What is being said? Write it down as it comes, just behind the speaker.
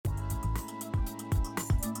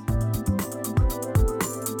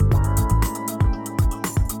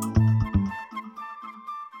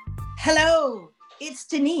Hello, it's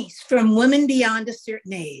Denise from Women Beyond a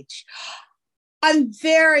Certain Age. I'm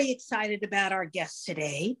very excited about our guest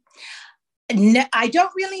today. I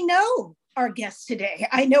don't really know our guest today.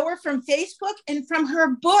 I know her from Facebook and from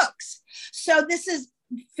her books. So this is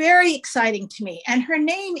very exciting to me. And her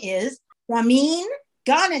name is Ramin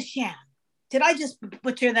Ghaneshram. Did I just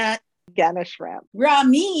butcher that? Ghaneshram.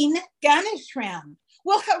 Ramin Ghaneshram.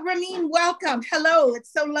 Well, Ramin, welcome. Hello.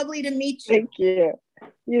 It's so lovely to meet you. Thank you.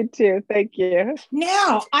 You too. Thank you.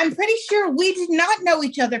 Now, I'm pretty sure we did not know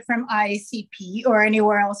each other from IACP or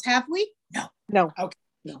anywhere else, have we? No. Okay.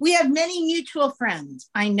 No. We have many mutual friends.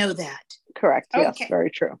 I know that. Correct. Yes, okay. Very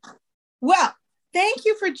true. Well, thank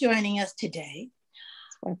you for joining us today.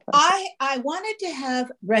 It's my pleasure. I wanted to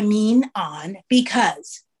have Ramin on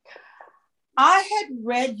because I had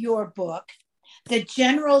read your book, The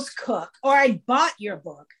General's Cook, or I bought your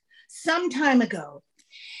book some time ago.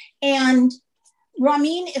 And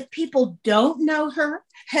Ramin, if people don't know her,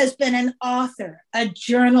 has been an author, a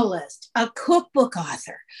journalist, a cookbook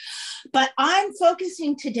author. But I'm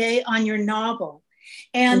focusing today on your novel.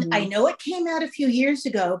 And I know it came out a few years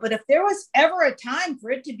ago, but if there was ever a time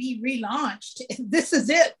for it to be relaunched, this is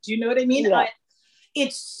it. Do you know what I mean? Yeah.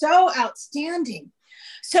 It's so outstanding.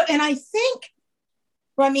 So, and I think,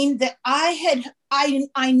 Ramin, that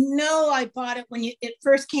I know I bought it when it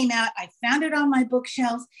first came out. I found it on my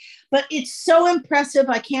bookshelves, but it's so impressive.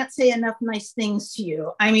 I can't say enough nice things to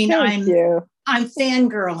you. I mean, I'm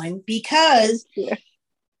fangirling because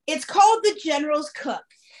it's called The General's Cook.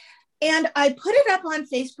 And I put it up on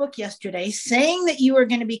Facebook yesterday saying that you were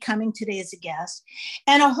going to be coming today as a guest.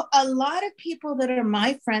 And a lot of people that are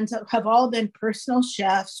my friends have all been personal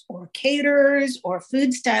chefs or caterers or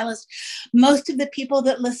food stylists. Most of the people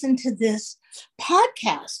that listen to this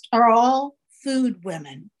podcast are all food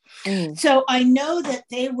women. So I know that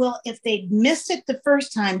they will, if they'd missed it the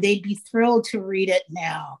first time, they'd be thrilled to read it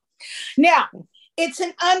now. Now, it's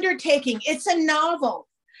an undertaking. It's a novel.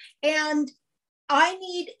 And I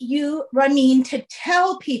need you, Ramin, to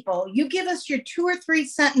tell people, you give us your 2 or 3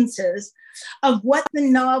 sentences of what the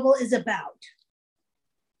novel is about.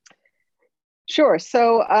 Sure.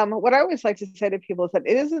 So what I always like to say to people is that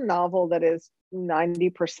it is a novel that is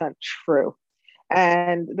 90% true.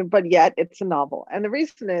 But yet it's a novel. And the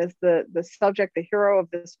reason is the subject, the hero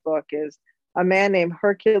of this book is a man named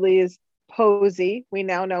Hercules Posey. We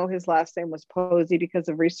now know his last name was Posey because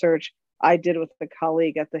of research I did with a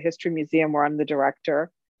colleague at the History Museum where I'm the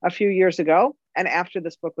director a few years ago and after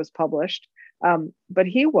this book was published. But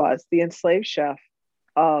he was the enslaved chef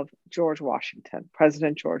of George Washington,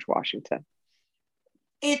 President George Washington.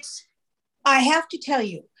 I have to tell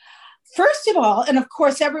you, first of all, and of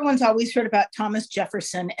course, everyone's always heard about Thomas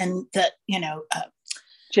Jefferson and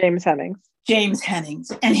James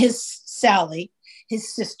Hennings and his Sally,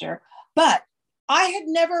 his sister. But I had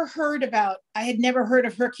never heard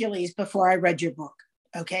of Hercules before I read your book.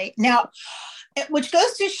 Okay. Now, which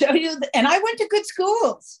goes to show you and I went to good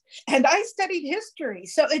schools and I studied history.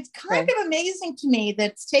 So it's kind of amazing to me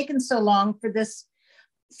that it's taken so long for this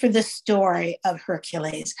story of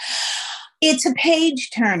Hercules. It's a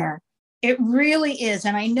page turner. It really is.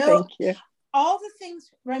 And I know all the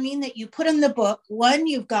things, Ramin, that you put in the book. One,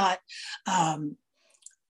 you've got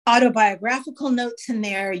autobiographical notes in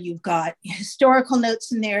there. You've got historical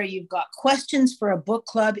notes in there. You've got questions for a book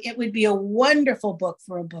club. It would be a wonderful book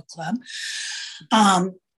for a book club.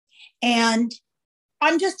 And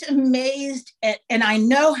I'm just amazed and I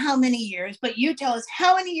know how many years, but you tell us,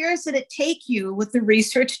 how many years did it take you with the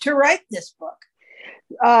research to write this book?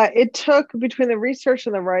 It took, between the research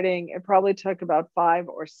and the writing, it probably took about 5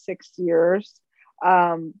 or 6 years.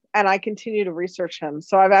 And I continue to research him.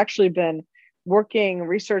 So I've actually been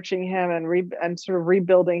researching him and sort of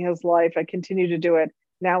rebuilding his life. I continue to do it.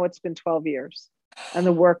 Now it's been 12 years and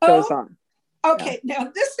the work goes on. Okay. Yeah.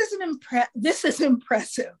 Now this is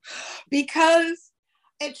impressive because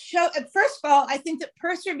it shows, first of all, I think that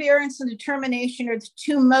perseverance and determination are the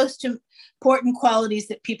 2 most important qualities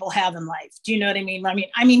that people have in life. Do you know what I mean?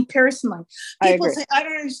 I mean, personally, people say, I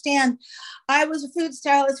don't understand. I was a food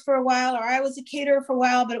stylist for a while, or I was a caterer for a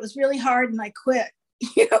while, but it was really hard and I quit.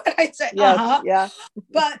 You know what I say? Yes, yeah.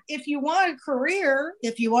 But if you want a career,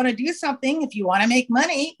 if you want to do something, if you want to make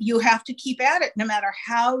money, you have to keep at it no matter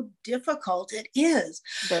how difficult it is.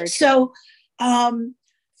 Very so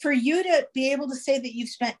for you to be able to say that you've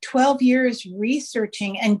spent 12 years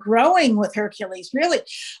researching and growing with Hercules, really,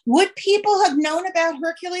 would people have known about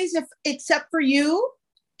Hercules except for you?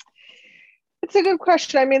 It's a good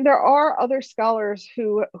question. I mean, there are other scholars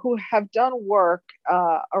who have done work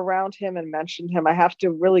around him and mentioned him. I have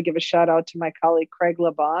to really give a shout out to my colleague Craig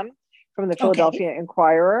Laban from the Philadelphia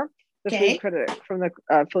Inquirer. the food Okay. critic from the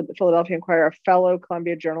Philadelphia Inquirer, a fellow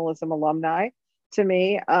Columbia journalism alumni to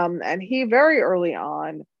me. And he very early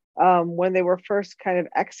on, when they were first kind of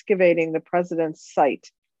excavating the president's site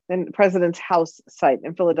and president's house site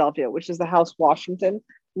in Philadelphia, which is the house Washington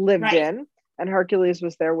lived Right. in, and Hercules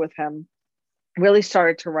was there with him, really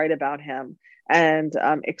started to write about him and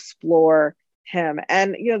explore him.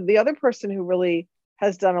 And, you know, the other person who really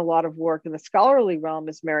has done a lot of work in the scholarly realm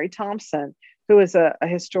is Mary Thompson, who is a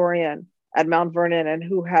historian at Mount Vernon and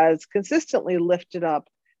who has consistently lifted up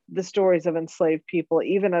the stories of enslaved people,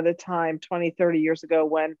 even at a time 20, 30 years ago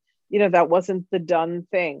when, you know, that wasn't the done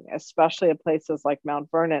thing, especially at places like Mount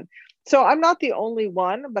Vernon. So I'm not the only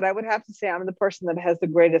one, but I would have to say I'm the person that has the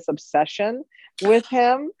greatest obsession with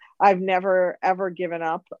him. I've never ever given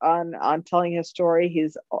up on telling his story.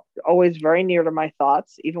 He's always very near to my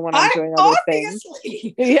thoughts, even when I'm I doing other things.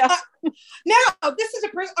 obviously. Yeah, Now, this is a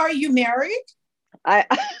person. Are you married? I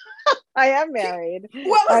I am married.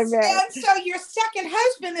 Well, I'm married. and so your second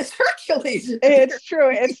husband is Hercules. It's true.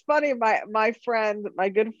 It's funny. My friend, my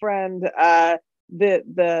good friend,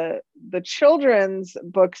 the children's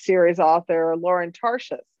book series author Lauren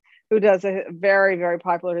Tarshis, who does a very, very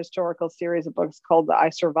popular historical series of books called the I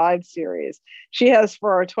Survived series. She has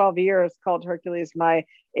for 12 years called Hercules my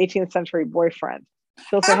 18th century boyfriend.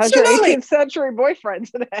 She'll say, "How's your Absolutely. 18th century boyfriend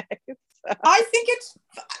today?" So, I think it's.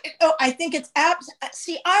 Oh, I think it's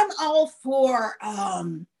See, I'm all for.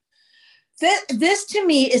 This to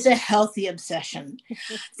me is a healthy obsession.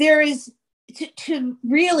 There is to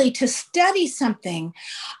really to study something.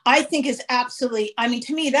 I think is absolutely. I mean,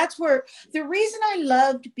 to me, that's where the reason I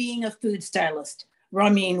loved being a food stylist,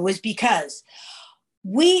 Ramin, was because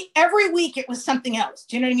every week it was something else.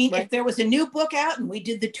 Do you know what I mean? right. If there was a new book out and we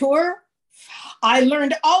did the tour, I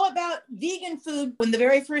learned all about vegan food when the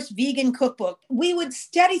very first vegan cookbook. We would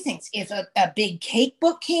study things. If a big cake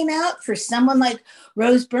book came out for someone like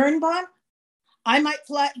Rose Birnbaum, I might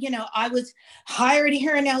fly, I was hired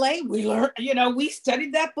here in LA. We learned, we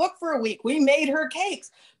studied that book for a week. We made her cakes.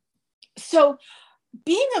 So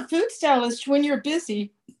being a food stylist when you're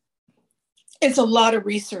busy is a lot of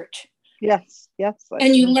research. Yes.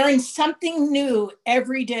 And you learn something new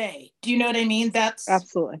every day. Do you know what I mean? That's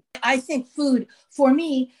absolutely. I think food, for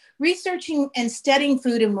me, researching and studying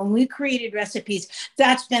food, and when we created recipes,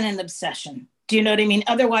 that's been an obsession. Do you know what I mean?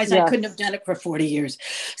 Otherwise, I couldn't have done it for 40 years.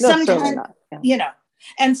 No, sometimes, not. Yeah.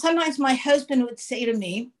 And sometimes my husband would say to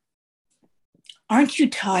me, "Aren't you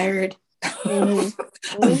tired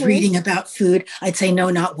of reading about food?" I'd say, "No,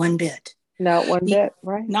 not one bit." Not one bit,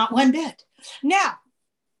 right? Not one bit. Now,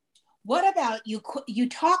 what about you? You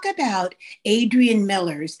talk about Adrian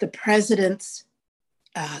Miller's, the president's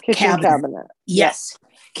kitchen cabinet. Yes,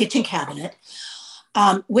 kitchen cabinet,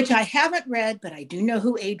 which I haven't read, but I do know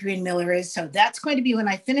who Adrian Miller is. So that's going to be when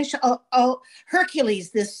I finish Hercules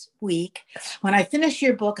this week. When I finish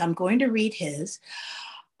your book, I'm going to read his.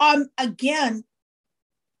 Again,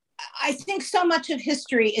 I think so much of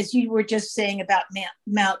history, as you were just saying about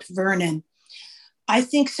Mount Vernon, I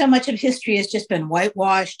think so much of history has just been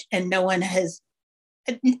whitewashed and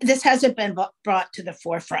this hasn't been brought to the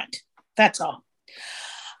forefront. That's all.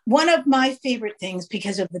 One of my favorite things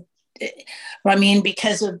because of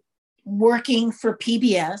working for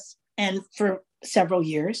PBS and for several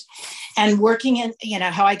years and working in,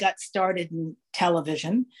 how I got started in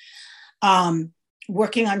television,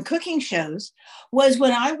 working on cooking shows, was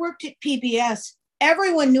when I worked at PBS,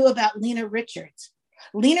 everyone knew about Lena Richards.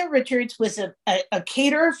 Lena Richards was a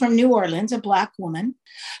caterer from New Orleans, a Black woman.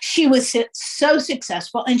 She was so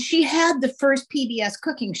successful, and she had the first PBS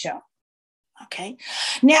cooking show. Okay.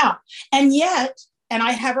 Now, and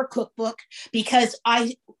I have her cookbook because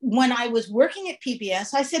when I was working at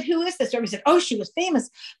PBS, I said, "Who is this?" Everybody said, "Oh, she was famous,"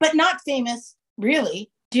 but not famous,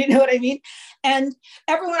 really. Do you know what I mean? And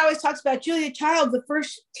everyone always talks about Julia Child, the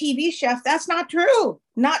first TV chef. That's not true.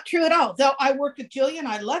 Not true at all. Though I worked with Julia and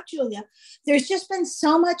I love Julia. There's just been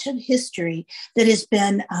so much of history that has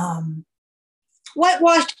been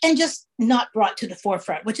whitewashed and just not brought to the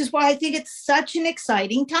forefront, which is why I think it's such an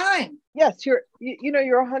exciting time. Yes, you're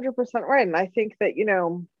 100% right. And I think that,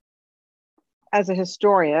 as a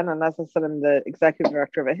historian, and as I said, I'm the executive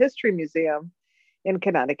director of a history museum in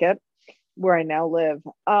Connecticut, where I now live.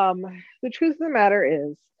 The truth of the matter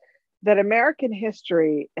is that American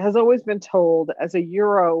history has always been told as a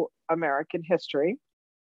Euro-American history,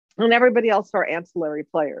 and everybody else are ancillary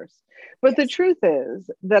players. But the truth is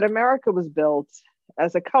that America was built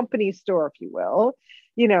as a company store, if you will,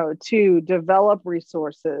 to develop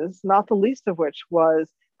resources, not the least of which was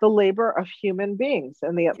the labor of human beings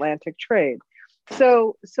in the Atlantic trade.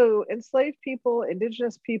 So enslaved people,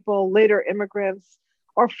 indigenous people, later immigrants,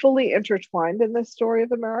 are fully intertwined in this story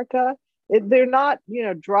of America. They're not,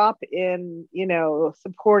 drop in,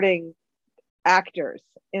 supporting actors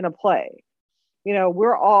in a play.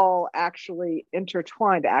 We're all actually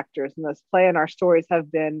intertwined actors in this play, and our stories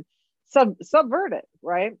have been subverted,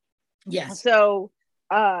 right? Yes. So,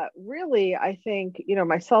 really, I think,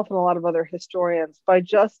 myself and a lot of other historians, by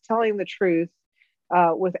just telling the truth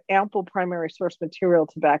with ample primary source material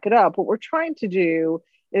to back it up, what we're trying to do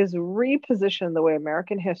is reposition the way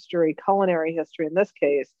American history, culinary history in this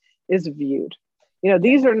case, is viewed.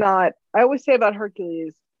 These are not, I always say about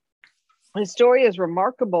Hercules, his story is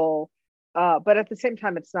remarkable, but at the same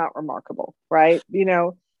time, it's not remarkable, right?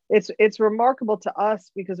 It's remarkable to us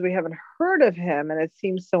because we haven't heard of him and it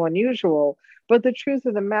seems so unusual. But the truth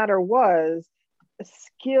of the matter was,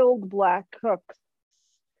 skilled Black cooks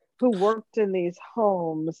who worked in these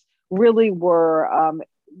homes really were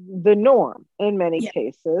the norm in many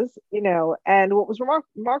cases, and what was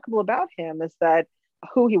remarkable about him is that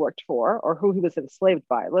who he worked for or who he was enslaved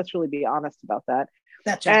by. Let's really be honest about that.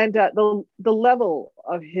 That's right. And the level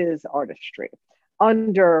of his artistry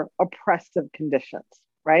under oppressive conditions,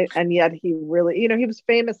 right? And yet he really, he was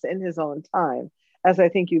famous in his own time, as I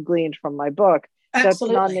think you gleaned from my book.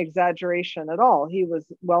 Absolutely. That's not an exaggeration at all. He was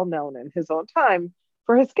well known in his own time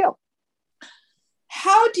for his skill.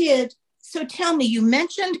 So tell me, you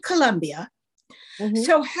mentioned Columbia. Mm-hmm.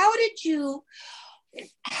 So how did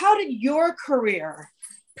your career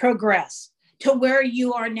progress to where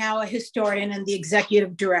you are now a historian and the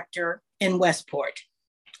executive director in Westport?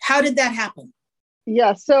 How did that happen?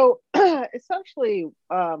 Yeah, so essentially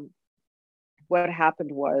what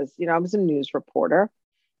happened was, I was a news reporter.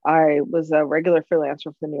 I was a regular freelancer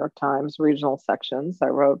for the New York Times regional sections. I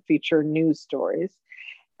wrote feature news stories.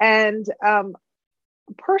 And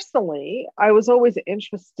personally, I was always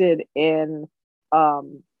interested in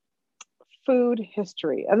food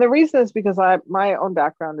history. And the reason is because my own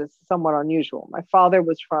background is somewhat unusual. My father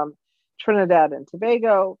was from Trinidad and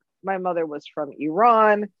Tobago. My mother was from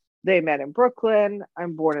Iran. They met in Brooklyn.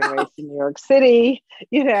 I'm born and raised in New York City,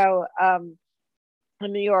 New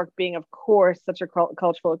York being, of course, such a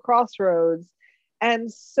cultural crossroads.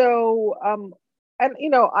 And so,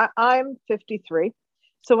 I'm 53.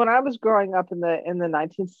 So when I was growing up in the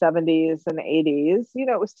 1970s and 80s,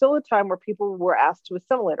 it was still a time where people were asked to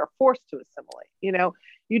assimilate or forced to assimilate.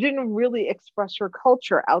 You didn't really express your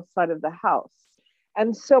culture outside of the house.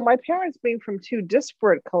 And so my parents, being from two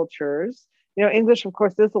disparate cultures, English, of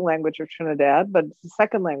course, is the language of Trinidad, but it's the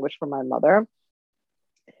second language for my mother.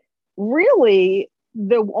 Really,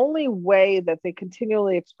 the only way that they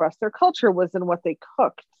continually expressed their culture was in what they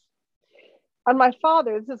cooked. And my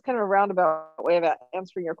father, this is kind of a roundabout way of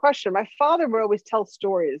answering your question. My father would always tell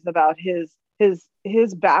stories about his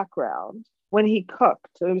background when he cooked.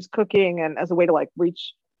 So he was cooking and as a way to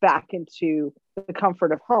reach back into the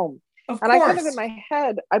comfort of home. Of and course. I kind of in my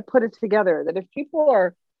head, I put it together that if people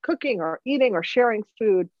are cooking or eating or sharing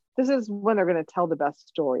food, this is when they're going to tell the best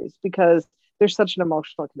stories because there's such an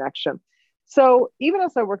emotional connection. So even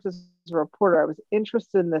as I worked as a reporter, I was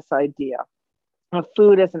interested in this idea of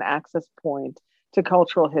food as an access point to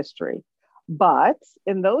cultural history. But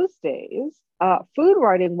in those days, food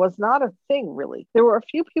writing was not a thing, really. There were a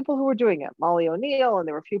few people who were doing it, Molly O'Neill, and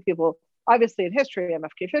there were a few people, obviously in history,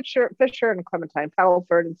 MFK Fisher and Clementine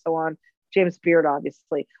Paddleford and so on, James Beard,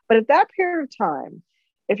 obviously. But at that period of time,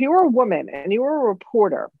 if you were a woman and you were a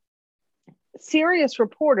reporter, serious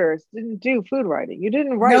reporters didn't do food writing. You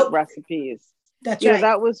didn't write recipes. That's right.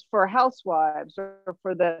 That was for housewives or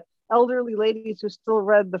for the elderly ladies who still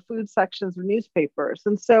read the food sections of newspapers.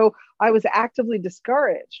 And so I was actively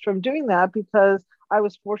discouraged from doing that because I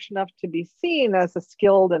was fortunate enough to be seen as a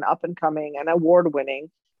skilled and up and coming and award-winning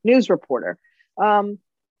news reporter.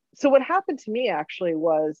 So what happened to me actually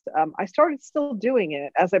was I started still doing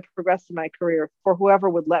it as I progressed in my career for whoever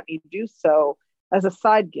would let me do so as a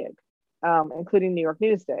side gig, including New York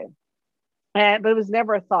Newsday. But it was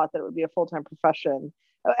never a thought that it would be a full-time profession.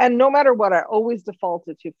 And no matter what, I always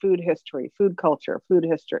defaulted to food history, food culture, food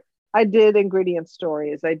history. I did ingredient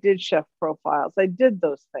stories. I did chef profiles. I did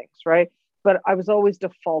those things, right? But I was always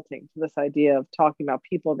defaulting to this idea of talking about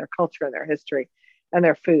people and their culture and their history and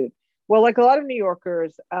their food. Well, like a lot of New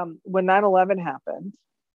Yorkers, when 9/11 happened,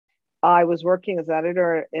 I was working as an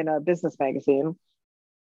editor in a business magazine.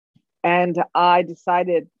 And I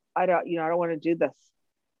decided, I don't want to do this.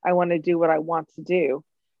 I want to do what I want to do.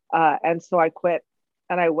 And so I quit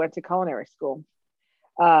and I went to culinary school.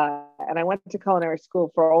 And I went to culinary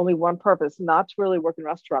school for only one purpose, not to really work in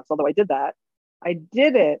restaurants, although I did that. I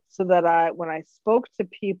did it so that when I spoke to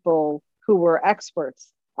people who were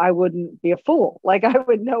experts I wouldn't be a fool. Like I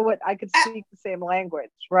would know what I could speak the same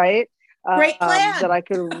language, right? Great That plan. I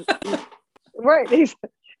could, right.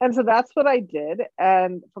 And so that's what I did.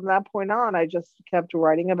 And from that point on, I just kept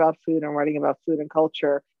writing about food and writing about food and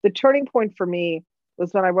culture. The turning point for me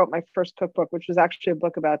was when I wrote my first cookbook, which was actually a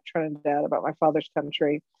book about Trinidad, about my father's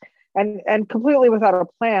country. And completely without a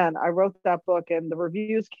plan, I wrote that book, and the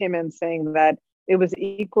reviews came in saying that it was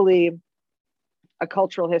equally a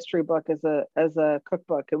cultural history book as a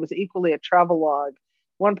cookbook. It was equally a travel log.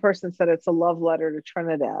 One person said it's a love letter to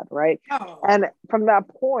Trinidad, right? Oh, And from that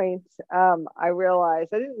point, I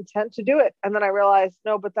realized I didn't intend to do it, and then I realized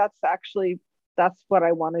no, but that's what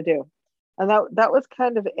I want to do, and that was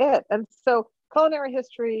kind of it. And so culinary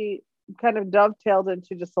history kind of dovetailed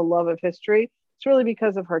into just a love of history. It's really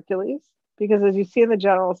because of Hercules, because as you see in the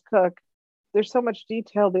General's Cook, there's so much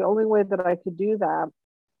detail. The only way that I could do that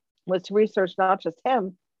was to research not just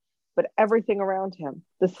him, but everything around him,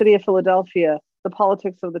 the city of Philadelphia, the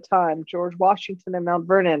politics of the time, George Washington and Mount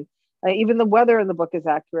Vernon. Even the weather in the book is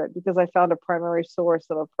accurate because I found a primary source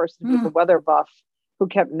of a person who's a weather buff who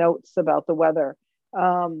kept notes about the weather.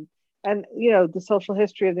 And, the social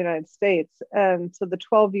history of the United States. And so the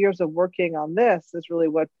 12 years of working on this is really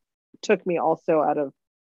what took me also out of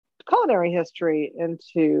culinary history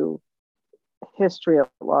into history at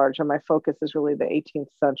large. And my focus is really the 18th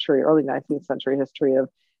century, early 19th century history of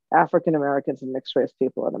African Americans and mixed race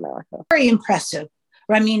people in America. Very impressive.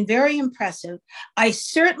 I mean, very impressive. I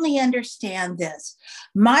certainly understand this.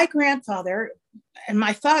 My grandfather and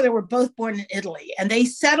my father were both born in Italy, and they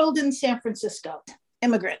settled in San Francisco,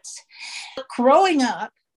 immigrants. Growing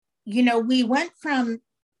up, we went from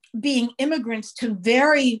being immigrants to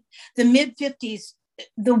the mid 50s,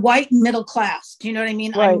 the white middle class. Do you know what I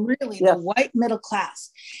mean? Right. I'm really the white middle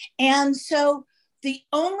class. And so the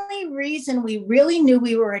only reason we really knew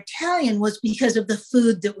we were Italian was because of the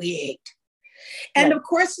food that we ate. And of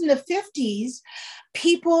course, in the 50s,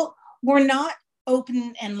 people were not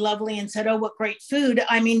open and lovely and said, oh, what great food.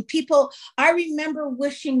 I mean, I remember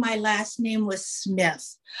wishing my last name was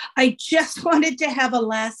Smith. I just wanted to have a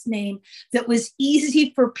last name that was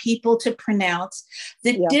easy for people to pronounce,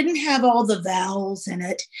 that didn't have all the vowels in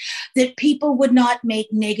it, that people would not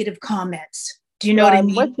make negative comments. Do you know what I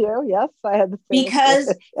mean? I'm with you. Yes, I had the same.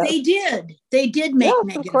 Because they did make negative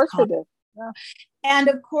comments. Of course they did. Yeah. And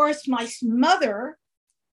of course, my mother,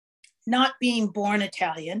 not being born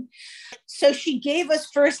Italian, so she gave us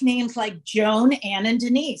first names like Joan, Anne, and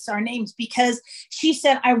Denise, our names, because she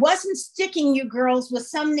said, I wasn't sticking you girls with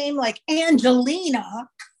some name like Angelina.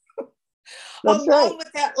 That's along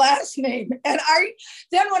with that last name. And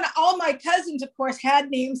then when all my cousins, of course,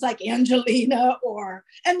 had names like Angelina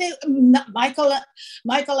Michael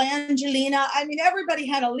Angelina. I mean, everybody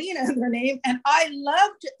had a Lena in their name, and I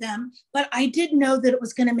loved them, but I didn't know that it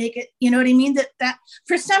was going to make it, you know what I mean? That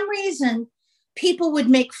for some reason, people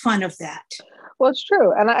would make fun of that. Well, it's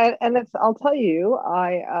true. I'll tell you,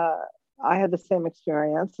 I had the same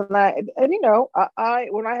experience. And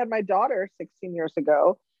when I had my daughter 16 years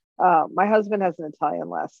ago, my husband has an Italian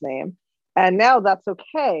last name, and now that's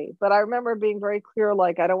okay. But I remember being very clear,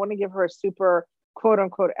 like, I don't want to give her a super quote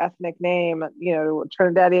unquote ethnic name,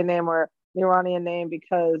 Trinidadian name or Iranian name,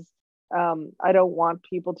 because I don't want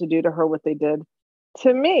people to do to her what they did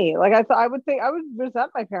to me. Like I would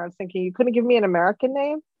resent my parents thinking, you couldn't give me an American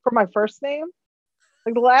name for my first name.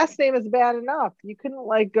 Like the last name is bad enough. You couldn't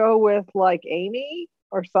like go with like Amy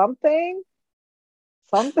or something.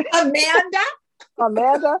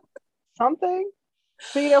 Amanda, something.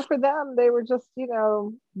 So, for them, they were just,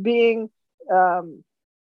 being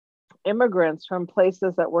immigrants from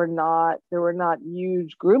places there were not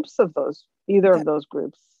huge groups of either of those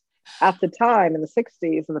groups at the time in the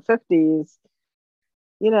 60s and the 50s.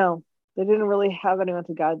 They didn't really have anyone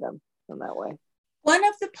to guide them in that way. One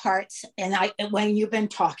of the parts, when you've been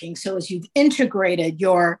talking, so as you've integrated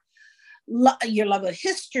your love of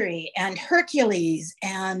history and Hercules,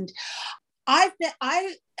 and I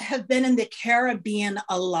have been in the Caribbean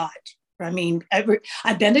a lot. I mean,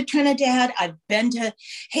 I've been to Trinidad, I've been to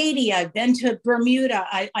Haiti, I've been to Bermuda.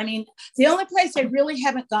 I mean, the only place I really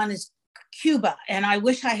haven't gone is Cuba, and I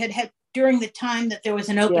wish I had during the time that there was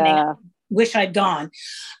an opening. Yeah. Wish I'd gone.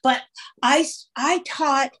 But I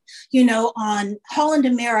taught, on Holland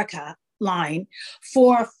America line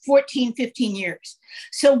for 14, 15 years.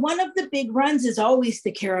 So one of the big runs is always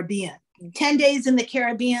the Caribbean. 10 days in the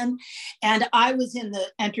Caribbean. And I was in the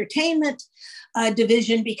entertainment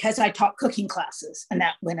division because I taught cooking classes, and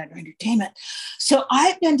that went under entertainment. So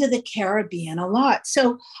I've been to the Caribbean a lot.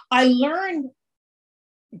 So I learned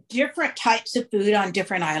different types of food on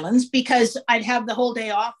different islands because I'd have the whole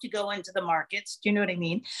day off to go into the markets. Do you know what I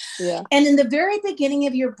mean? Yeah. And in the very beginning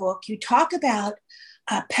of your book, you talk about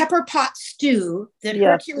a pepper pot stew that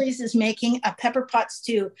Hercules is making, a pepper pot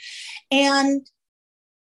stew. And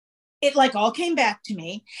it like all came back to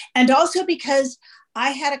me. And also because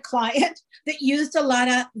I had a client that used a lot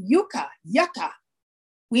of yucca.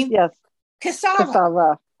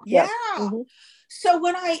 Cassava. Yeah. Mm-hmm. So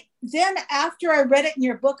after I read it in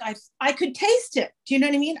your book, I could taste it. Do you know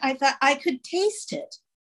what I mean? I thought I could taste it.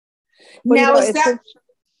 Well, now,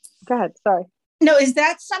 go ahead. Sorry. No, is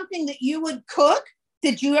that something that you would cook?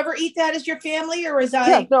 Did you ever eat that as your family, or was I?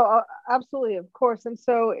 Yeah, no, absolutely, of course. And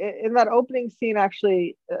so in that opening scene,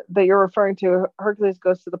 actually, that you're referring to, Hercules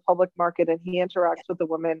goes to the public market and he interacts with a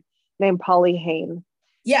woman named Polly Hain,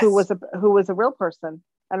 who was a real person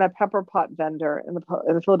and a pepper pot vendor in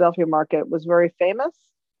the Philadelphia market, was very famous.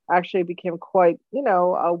 Actually, became quite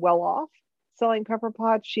well off selling pepper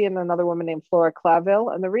pot. She and another woman named Flora Clavill,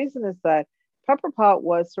 and the reason is that pepper pot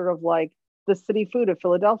was sort of like the city food of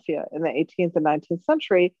Philadelphia in the 18th and 19th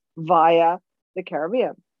century via the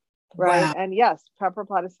Caribbean, right? Wow. And yes, pepper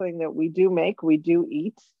pot is something that we do make, we do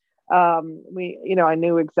eat. I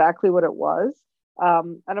knew exactly what it was,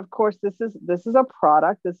 and of course, this is a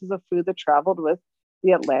product. This is a food that traveled with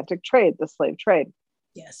the Atlantic trade, the slave trade,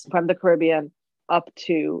 from the Caribbean up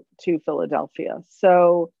to Philadelphia.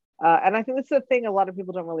 So, and I think that's the thing a lot of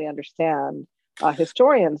people don't really understand.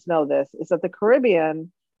 Historians know this, is that the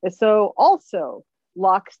Caribbean is so also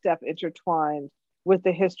lockstep intertwined with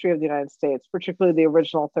the history of the United States, particularly the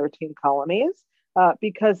original 13 colonies,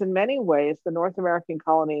 because in many ways, the North American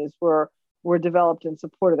colonies were developed in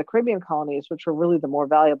support of the Caribbean colonies, which were really the more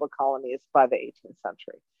valuable colonies by the 18th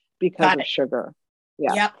century because of sugar.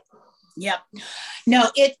 Yeah. Yep. No,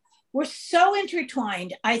 we're so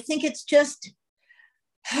intertwined. I think it's just,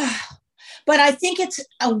 but I think it's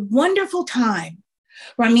a wonderful time.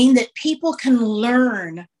 That people can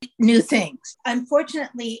learn new things.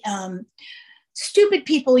 Unfortunately, stupid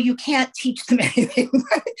people, you can't teach them anything.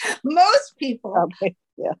 Most people. Okay.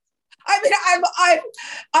 Yeah.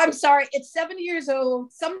 I'm sorry. It's 70 years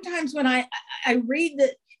old. Sometimes when I read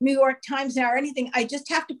the New York Times now or anything, I just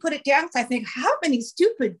have to put it down because I think, how many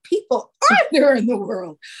stupid people are there in the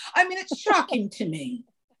world? It's shocking to me.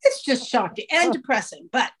 It's just shocking and depressing.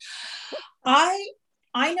 But I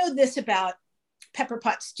know this about pepper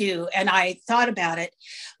pot stew, and I thought about it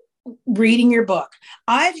reading your book.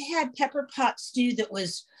 I've had pepper pot stew that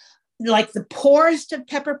was like the poorest of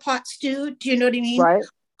pepper pot stew. Do you know what I mean? Right.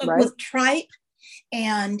 With tripe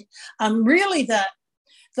and really the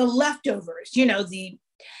leftovers,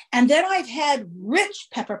 and then I've had rich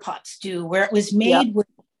pepper pot stew where it was made with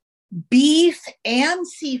beef and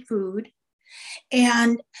seafood.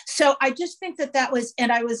 And so I just think that was,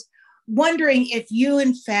 and I was wondering if you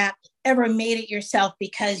in fact ever made it yourself,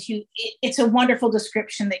 because it's a wonderful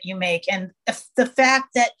description that you make. And the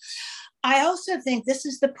fact that I also think this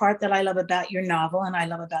is the part that I love about your novel and I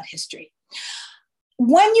love about history.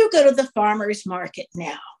 When you go to the farmer's market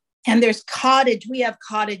now, and we have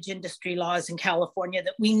cottage industry laws in California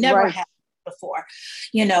that we never had before.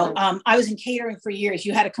 I was in catering for years.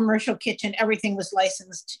 You had a commercial kitchen, everything was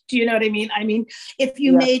licensed. Do you know what I mean? If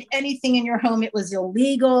you made anything in your home, it was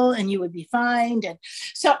illegal and you would be fined. And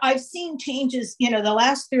so I've seen changes, the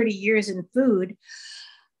last 30 years in food.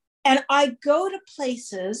 And I go to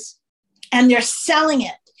places and they're selling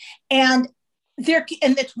it. And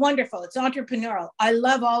it's wonderful. It's entrepreneurial. I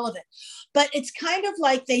love all of it. But it's kind of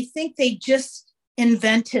like they think they just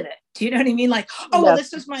invented it. Do you know what I mean? Like, well,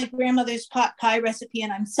 this was my grandmother's pot pie recipe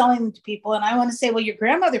and I'm selling them to people. And I want to say, well, your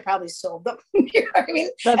grandmother probably sold them. You know what I mean?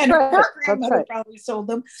 That's and right. her grandmother probably sold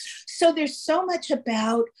them. So there's so much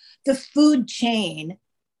about the food chain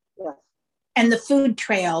and the food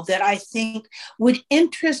trail that I think would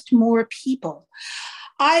interest more people.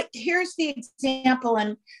 Here's the example.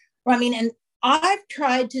 And I've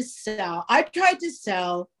tried to sell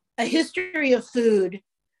a history of food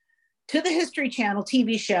to the History Channel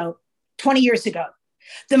TV show 20 years ago.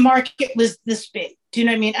 The market was this big. Do you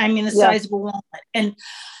know what I mean? The size of a walnut. And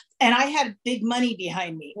I had big money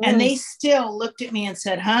behind me. And they still looked at me and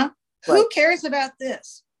said, who cares about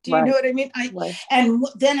this? Do you know what I mean? And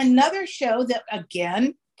then another show that,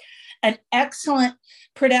 again, an excellent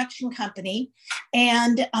production company.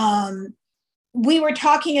 And we were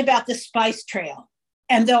talking about the spice trail.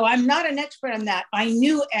 And though I'm not an expert on that, I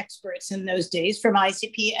knew experts in those days from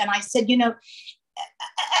ICP. And I said,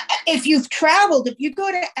 if you've traveled, if you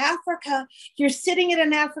go to Africa, you're sitting at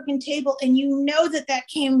an African table and that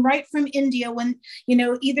came right from India when,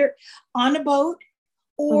 either on a boat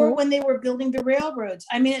or when they were building the railroads.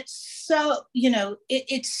 I mean, it's so,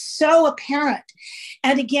 it's so apparent.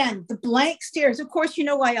 And again, the blank stares, of course, you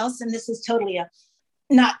know why else, and this is totally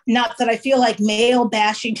not that I feel like male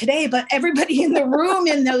bashing today, but everybody in the room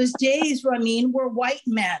in those days, Ramin, were white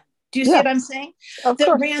men. Do you see what I'm saying?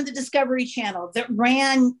 That ran the Discovery Channel, that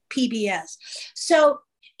ran PBS. So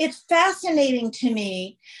it's fascinating to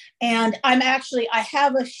me. And I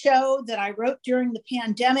have a show that I wrote during the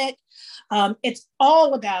pandemic. It's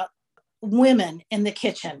all about women in the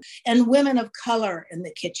kitchen and women of color in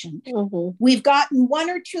the kitchen. We've gotten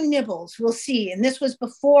one or two nibbles, we'll see. And this was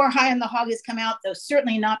before High on the Hog has come out, though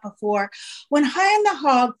certainly not before. When High on the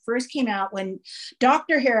Hog first came out, when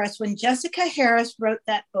Jessica Harris wrote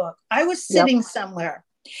that book, I was sitting somewhere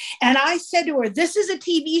and I said to her, this is a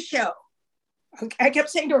TV show. I kept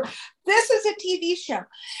saying to her, this is a TV show.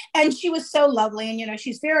 And she was so lovely. And,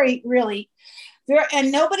 she's very, really, very, and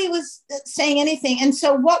nobody was saying anything. And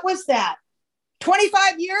so what was that?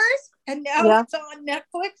 25 years? And now it's on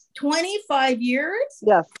Netflix? 25 years?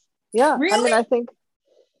 Yes. Yeah. Really? I mean, I think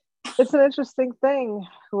it's an interesting thing,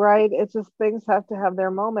 right? It's just things have to have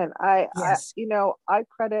their moment. I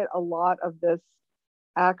credit a lot of this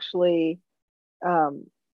actually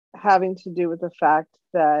having to do with the fact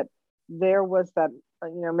that there was that,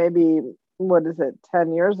 maybe,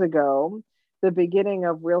 10 years ago, the beginning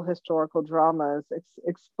of real historical dramas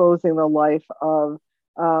exposing the life of,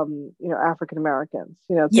 African Americans,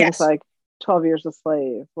 things like 12 Years a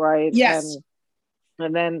Slave, right? Yes.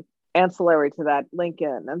 And then ancillary to that,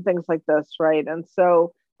 Lincoln and things like this, right? And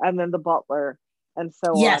then The Butler and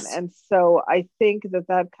so on. And so I think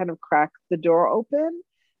that kind of cracked the door open.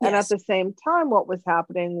 And at the same time, what was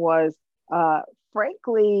happening was,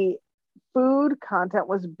 frankly, food content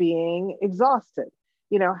was being exhausted.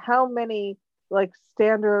 How many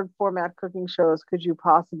standard format cooking shows could you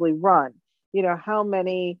possibly run? How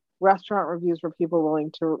many restaurant reviews were people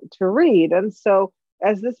willing to read? And so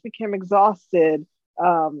as this became exhausted,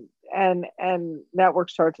 and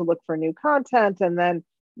networks started to look for new content, and then,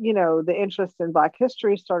 the interest in Black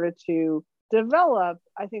history started to develop,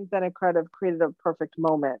 I think then it kind of created a perfect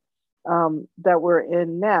moment that we're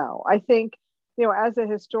in now. I think, as a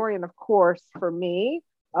historian, of course, for me,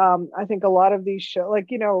 I think a lot of these shows,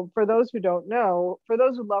 for those who don't know, for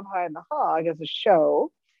those who love High on the Hog as a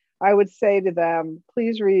show, I would say to them,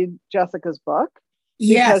 please read Jessica's book,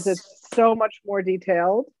 because it's so much more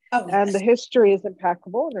detailed, and the history is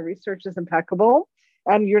impeccable and the research is impeccable,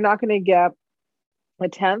 and you're not going to get a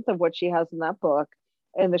tenth of what she has in that book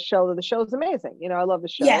in the show. The show is amazing. I love the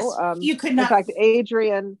show. Yes, you could not. In fact,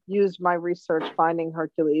 Adrian used my research Finding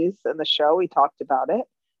Hercules in the show. He talked about it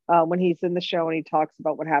when he's in the show, and he talks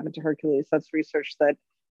about what happened to Hercules. That's research that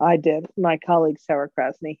I did. My colleague Sarah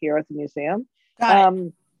Krasny here at the museum.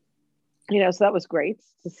 So that was great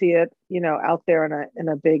to see it, out there in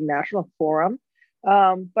a big national forum.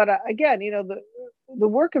 But again, the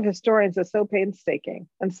work of historians is so painstaking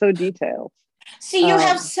and so detailed. See,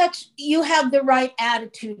 you have the right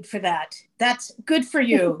attitude for that. That's good for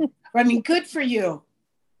you. I mean, good for you.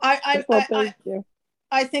 Thank you.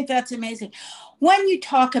 I think that's amazing. When you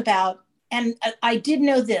talk about, and I did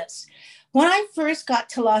know this, when I first got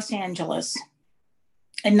to Los Angeles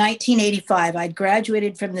in 1985, I'd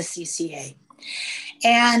graduated from the CCA.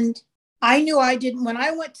 And I knew when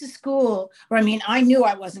I went to school, I knew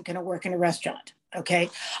I wasn't going to work in a restaurant. Okay.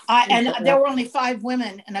 And there were only 5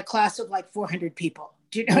 women in a class of 400 people.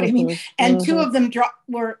 Do you know what I mean? And 2 of them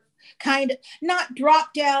were kind of not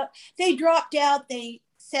dropped out. They dropped out. They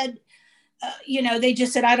said, they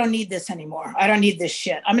just said, I don't need this anymore. I don't need this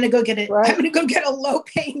shit. I'm going to go get it. Right. I'm going to go get a low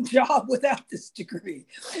paying job without this degree.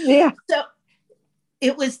 Yeah. So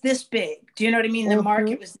it was this big. Do you know what I mean? The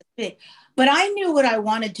market was this big. But I knew what I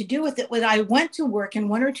wanted to do with it when I went to work in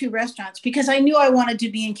 1 or 2 restaurants, because I knew I wanted to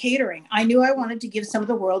be in catering. I knew I wanted to give some of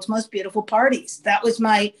the world's most beautiful parties. That was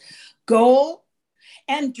my goal.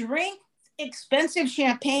 And drink expensive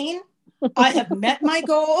champagne. I have met my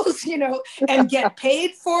goals, and get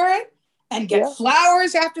paid for it and get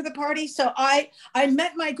flowers after the party. So I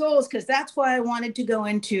met my goals, because that's why I wanted to go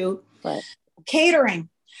into catering.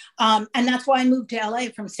 And that's why I moved to LA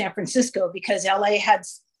from San Francisco, because LA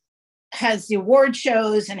has the award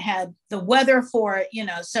shows and had the weather for it,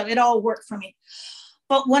 so it all worked for me.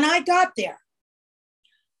 But when I got there,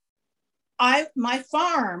 my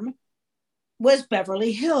farm was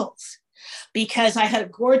Beverly Hills, because I had a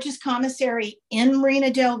gorgeous commissary in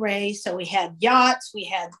Marina del Rey. So we had yachts, we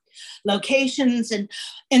had locations. And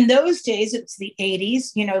in those days, it's the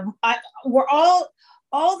 80s, we're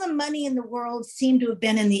all the money in the world seemed to have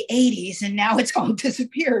been in the 80s, and now it's all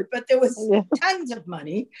disappeared, but there was tons of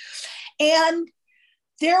money. And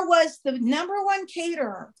there was the number one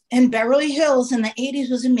caterer in Beverly Hills in the 80s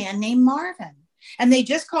was a man named Marvin. And they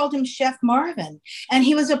just called him Chef Marvin. And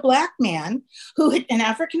he was a Black man an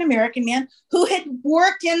African-American man who had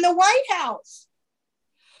worked in the White House.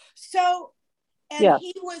 So, and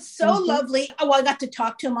he was so lovely. Oh, I got to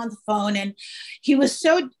talk to him on the phone, and he was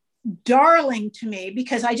so darling to me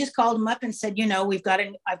because I just called him up and said, I've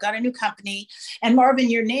got a new company, and Marvin,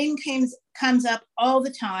 your name comes up all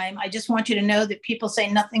the time. I just want you to know that people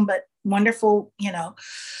say nothing but wonderful,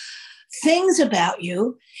 things about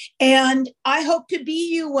you. And I hope to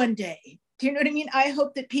be you one day. Do you know what I mean? I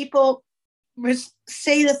hope that people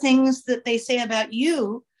say the things that they say about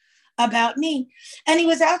you, about me. And he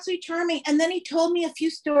was absolutely charming. And then he told me a few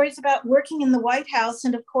stories about working in the White House.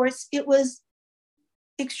 And of course, it was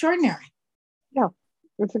extraordinary. Yeah,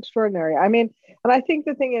 it's extraordinary. I mean, and I think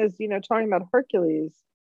the thing is, talking about Hercules,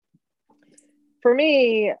 for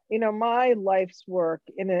me, my life's work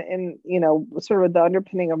in sort of the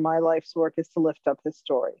underpinning of my life's work is to lift up his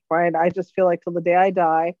story, right? I just feel like till the day I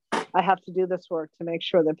die, I have to do this work to make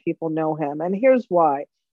sure that people know him. And here's why.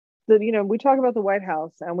 We talk about the White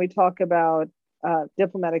House, and we talk about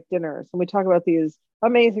diplomatic dinners, and we talk about these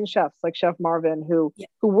amazing chefs like Chef Marvin who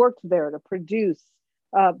worked there to produce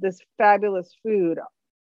this fabulous food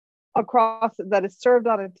that is served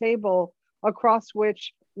on a table across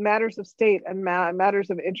which matters of state and matters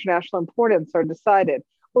of international importance are decided.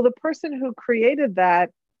 Well, the person who created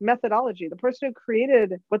that methodology, the person who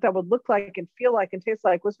created what that would look like and feel like and taste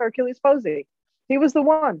like was Hercules Posey. He was the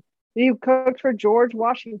one. He cooked for George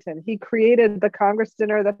Washington. He created the Congress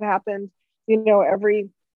dinner that happened, every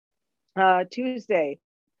Tuesday.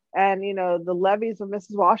 And, the levees of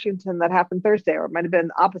Mrs. Washington that happened Thursday, or it might have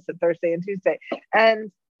been opposite Thursday and Tuesday.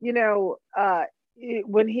 And,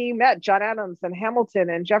 when he met John Adams and Hamilton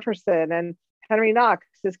and Jefferson and Henry Knox,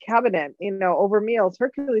 his cabinet, over meals,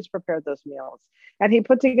 Hercules prepared those meals. And he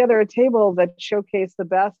put together a table that showcased the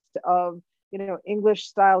best of, English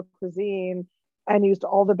style cuisine and used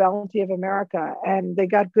all the bounty of America. And they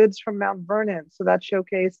got goods from Mount Vernon. So that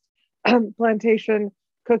showcased plantation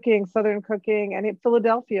cooking, Southern cooking. And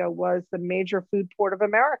Philadelphia was the major food port of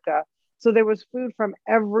America. So there was food from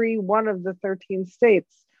every one of the 13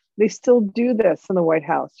 states. They still do this in the White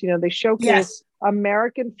House. They showcase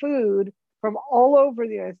American food from all over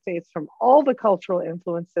the United States, from all the cultural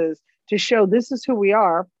influences to show this is who we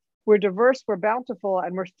are. We're diverse, we're bountiful,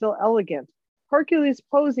 and we're still elegant. Hercules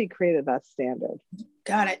Posey created that standard.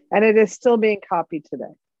 Got it. And it is still being copied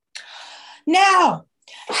today. Now,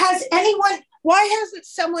 why hasn't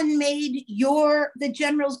someone made The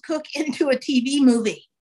General's Cook into a TV movie?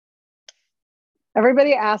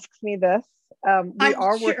 Everybody asks me this. We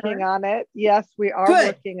are working on it. Yes, we are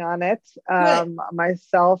working on it.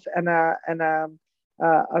 Myself and a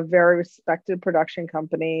very respected production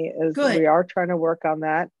company we are trying to work on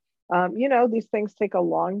that. These things take a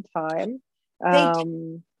long time.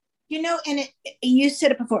 And you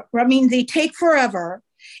said it before. I mean, they take forever.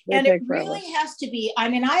 It really has to be. I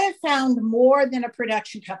mean, I have found more than a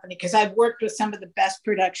production company because I've worked with some of the best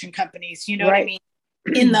production companies, what I mean,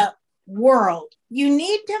 in the world. You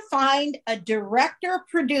need to find a director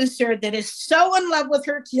producer that is so in love with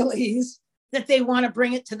Hercules that they want to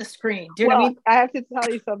bring it to the screen. Do you know what I mean? I have to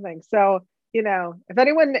tell you something. So, if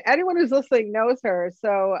anyone who's listening knows her,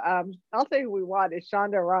 so I'll tell you who we want is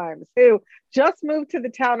Shonda Rhimes, who just moved to the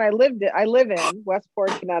town I live in,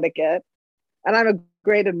 Westport, Connecticut. And I'm a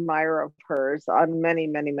great admirer of hers on many,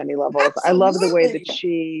 many, many levels. Absolutely. I love the way that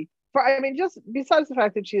just besides the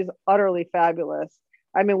fact that she is utterly fabulous.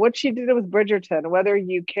 I mean, what she did with Bridgerton, whether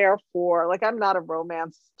you care for, I'm not a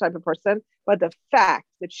romance type of person, but the fact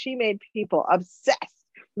that she made people obsessed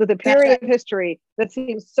with a period of history that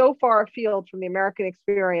seems so far afield from the American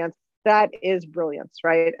experience, that is brilliance,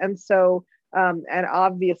 right? And so, and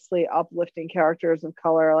obviously uplifting characters of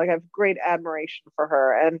color, I have great admiration for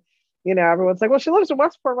her. And, everyone's like, well, she lives in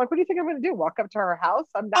Westport. I'm like, what do you think I'm going to do? Walk up to her house?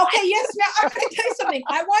 I'm not. Okay, yes. Now, I'm going to tell you something.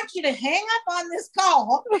 I want you to hang up on this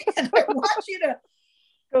call, and I want you to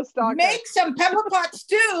go stalk make some pepper pot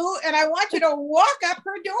stew, and I want you to walk up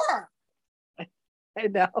her door. I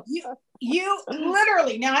know. You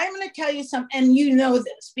literally, now I'm going to tell you something, and you know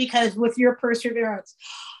this because with your perseverance.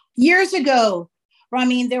 Years ago,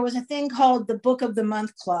 Rameen, there was a thing called the Book of the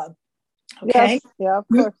Month Club. Okay? Yes, yeah, of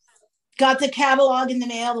course. Got the catalog in the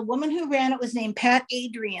mail. The woman who ran it was named Pat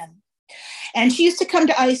Adrian. And she used to come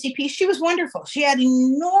to ICP. She was wonderful. She had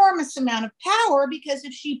enormous amount of power because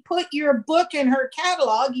if she put your book in her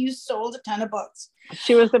catalog, you sold a ton of books.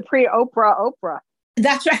 She was the pre-Oprah.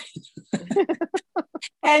 That's right.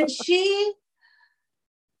 And she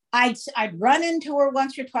I'd run into her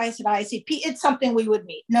once or twice at ICP. It's something we would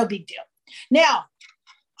meet. No big deal. Now,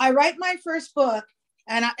 I write my first book,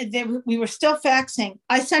 and we were still faxing.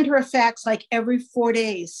 I sent her a fax like every 4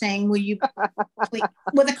 days saying, will you please,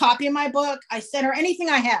 with a copy of my book. I sent her anything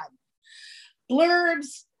I had,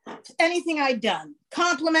 blurbs, anything I'd done,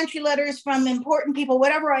 complimentary letters from important people,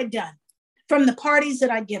 whatever I'd done, from the parties that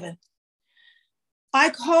I'd given. I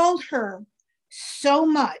called her so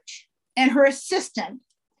much, and her assistant,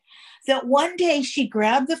 that one day she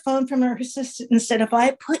grabbed the phone from her assistant and said, if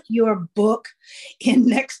I put your book in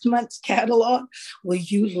next month's catalog, will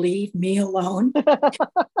you leave me alone?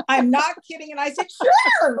 I'm not kidding. And I said,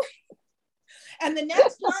 sure. And the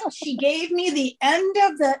next month she gave me the end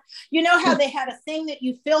of the, you know how they had a thing that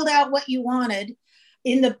you filled out what you wanted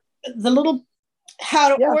in the little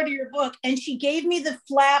how to order your book. And she gave me the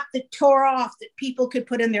flap that tore off that people could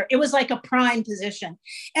put in there. It was like a prime position.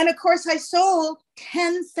 And of course I sold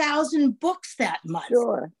 10,000 books that month.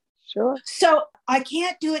 Sure. So I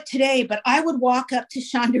can't do it today, but I would walk up to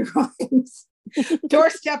Shonda Rhimes'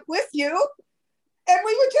 doorstep with you, and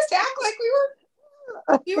we would just act like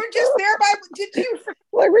we were just there by, did you?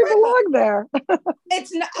 Like we belong there.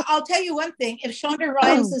 It's not, I'll tell you one thing. If Shonda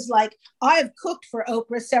Rhimes is like, I've cooked for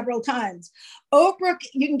Oprah several times. Oprah,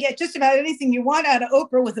 you can get just about anything you want out of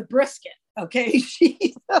Oprah with a brisket. Okay. She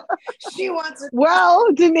wants it.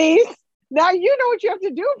 Well, Denise, now you know what you have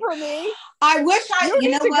to do for me. I wish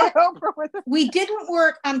you know what? We didn't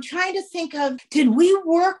work. I'm trying to think of, did we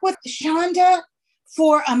work with Shonda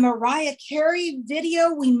for a Mariah Carey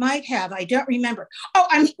video? We might have. I don't remember. Oh,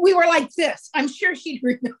 we were like this. I'm sure she'd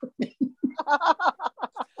remember me.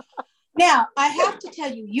 Now, I have to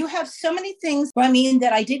tell you, you have so many things,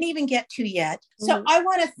 that I didn't even get to yet. So I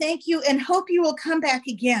want to thank you and hope you will come back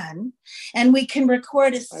again and we can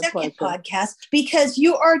record a second podcast, because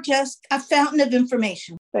you are just a fountain of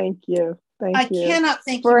information. Thank you. I cannot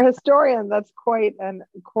thank for you. For a historian, that's quite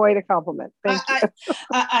a compliment. Thank you.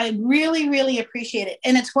 I really, really appreciate it.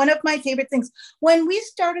 And it's one of my favorite things. When we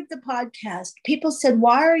started the podcast, people said,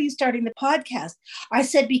 why are you starting the podcast? I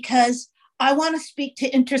said, because I want to speak to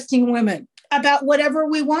interesting women about whatever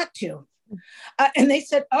we want to. And they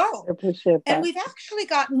said, oh, I appreciate that. And we've actually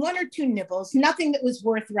gotten one or two nibbles, nothing that was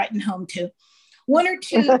worth writing home to. One or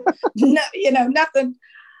two,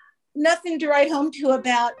 nothing to write home to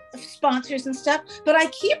about sponsors and stuff. But I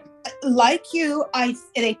keep, like you,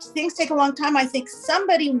 things take a long time. I think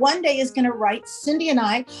somebody one day is going to write Cindy and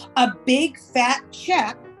I a big fat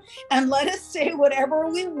check and let us say whatever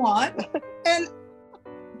we want. And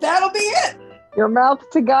that'll be it. Your mouth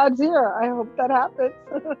to God's ear. I hope that happens.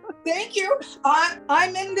 Thank you.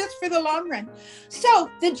 I'm in this for the long run. So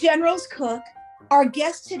the General's Cook, our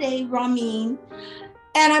guest today, Ramin,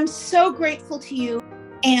 and I'm so grateful to you.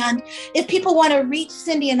 And if people want to reach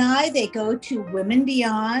Cindy and I, they go to Women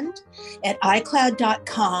Beyond at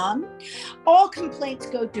iCloud.com. All complaints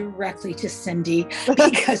go directly to Cindy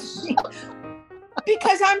because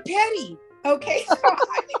I'm petty. Okay, so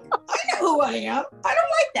I know who I am. I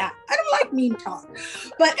don't like that. I don't like mean talk.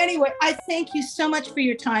 But anyway, I thank you so much for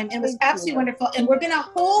your time. It was absolutely wonderful. And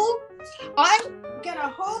I'm going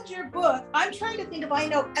to hold your book. I'm trying to think if I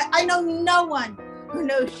know no one who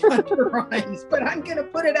knows Shonda Rhimes, but I'm going to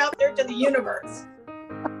put it out there to the universe.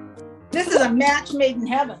 This is a match made in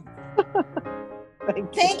heaven.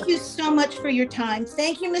 Thank you so much for your time.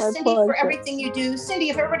 Thank you, Miss Cindy, for everything you do. Cindy,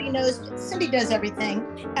 if everybody knows, Cindy does everything.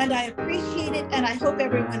 And I appreciate it, and I hope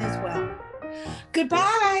everyone is well.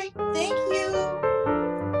 Goodbye. Thank you.